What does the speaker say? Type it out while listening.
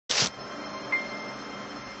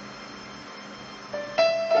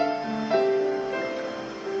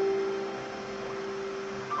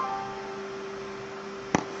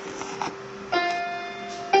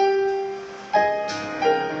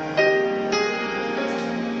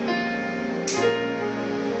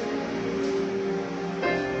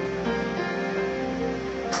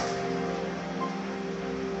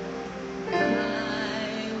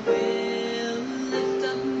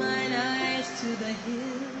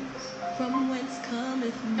From whence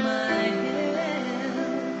cometh my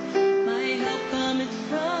help? My help cometh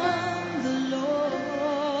from the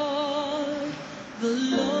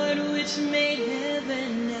Lord which made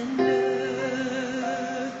heaven and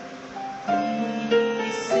earth.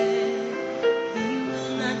 He said, He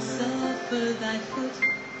will not suffer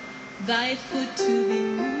thy foot to be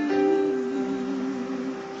moved.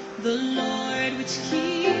 The Lord which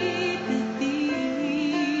keepeth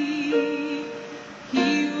thee, He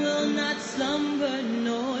will not slumber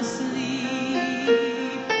nor sleep.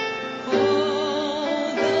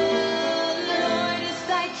 Oh, the Lord is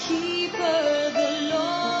thy keeper, the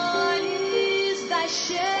Lord is thy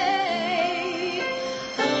shade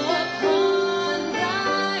upon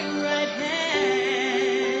thy right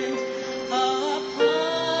hand,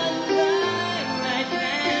 upon thy right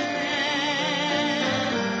hand.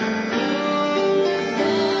 Oh,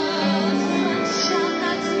 the sun shall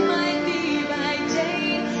not smite thee by day,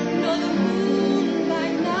 nor the moon by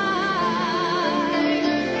night.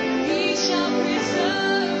 He shall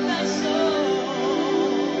preserve thy soul,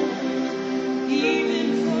 even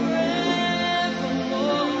forevermore.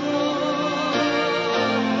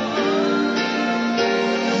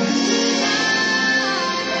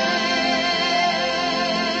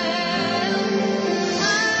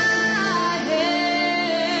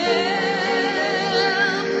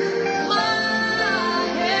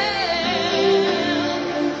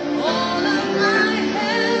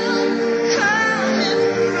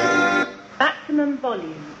 Maximum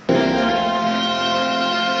volume.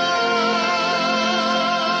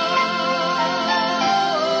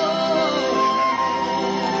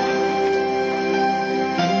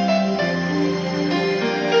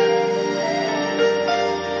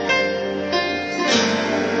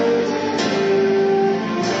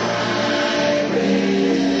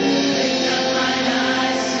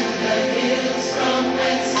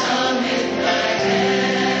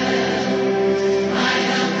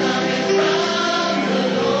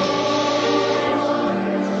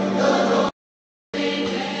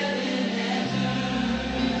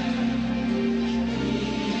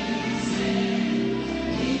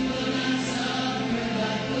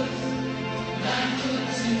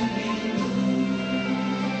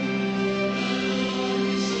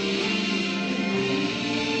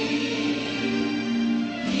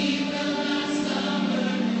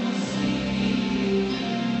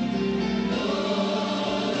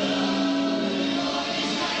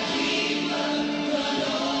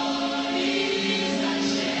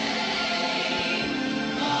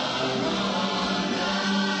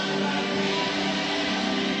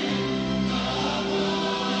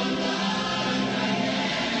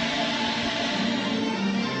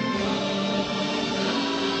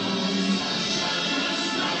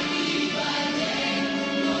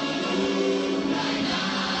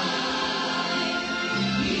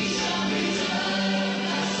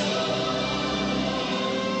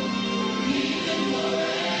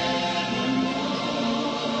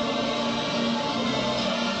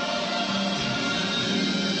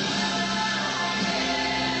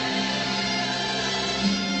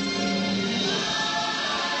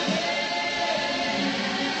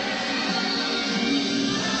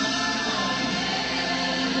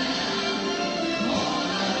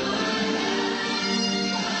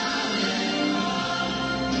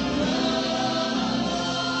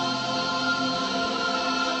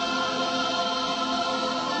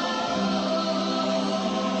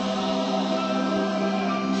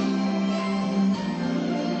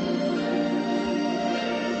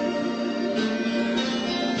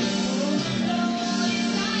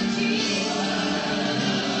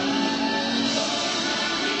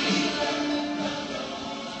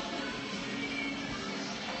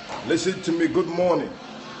 Listen to me. Good morning.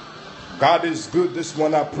 God is good this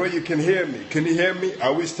morning. I pray you can hear me. Can you hear me?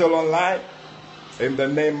 Are we still online? In the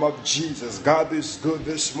name of Jesus. God is good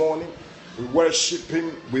this morning. We worship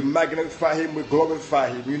Him. We magnify Him. We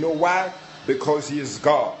glorify Him. You know why? Because He is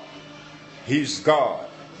God. He's God.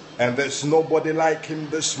 And there's nobody like Him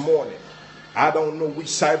this morning. I don't know which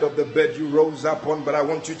side of the bed you rose up on, but I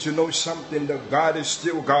want you to know something, that God is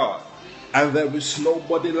still God. And there is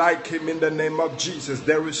nobody like Him in the name of Jesus.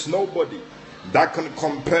 There is nobody that can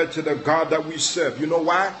compare to the God that we serve. You know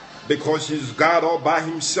why? Because He's God all by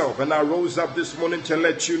Himself. And I rose up this morning to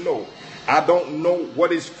let you know, I don't know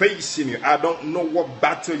what is facing you. I don't know what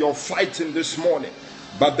battle you're fighting this morning.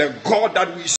 But the God that we